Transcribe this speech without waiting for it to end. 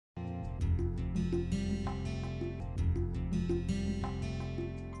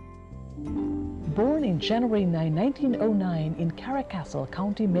Born in January 9, 1909 in Carricastle,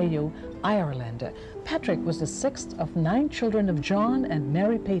 County Mayo, Ireland, Patrick was the sixth of 9 children of John and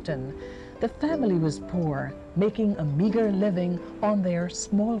Mary Peyton. The family was poor, making a meager living on their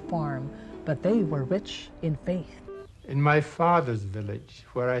small farm, but they were rich in faith. In my father's village,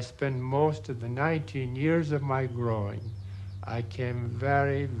 where I spent most of the 19 years of my growing, I came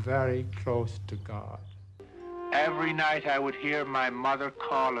very, very close to God. Every night I would hear my mother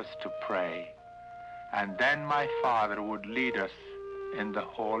call us to pray, and then my father would lead us in the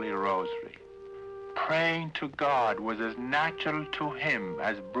Holy Rosary. Praying to God was as natural to him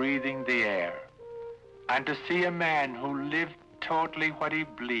as breathing the air. And to see a man who lived totally what he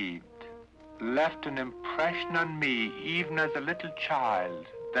believed left an impression on me, even as a little child,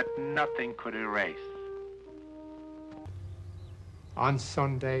 that nothing could erase. On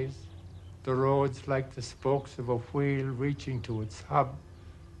Sundays, the roads, like the spokes of a wheel reaching to its hub,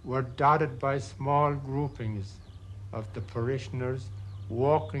 were dotted by small groupings of the parishioners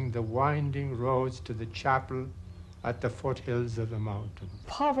walking the winding roads to the chapel at the foothills of the mountain.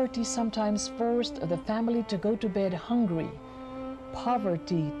 Poverty sometimes forced the family to go to bed hungry.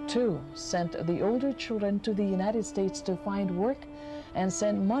 Poverty, too, sent the older children to the United States to find work and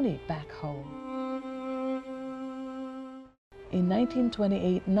send money back home. In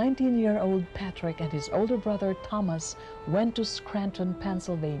 1928, 19-year-old Patrick and his older brother Thomas went to Scranton,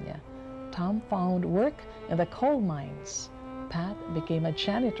 Pennsylvania. Tom found work in the coal mines. Pat became a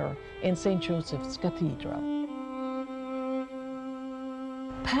janitor in St. Joseph's Cathedral.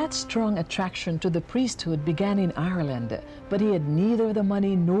 Pat's strong attraction to the priesthood began in Ireland, but he had neither the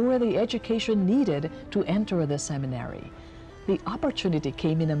money nor the education needed to enter the seminary. The opportunity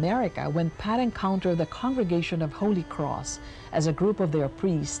came in America when Pat encountered the Congregation of Holy Cross as a group of their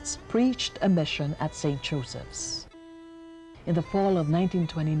priests preached a mission at St. Joseph's. In the fall of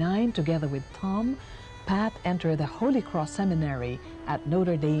 1929, together with Tom, Pat entered the Holy Cross Seminary at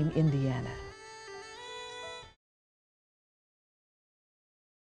Notre Dame, Indiana.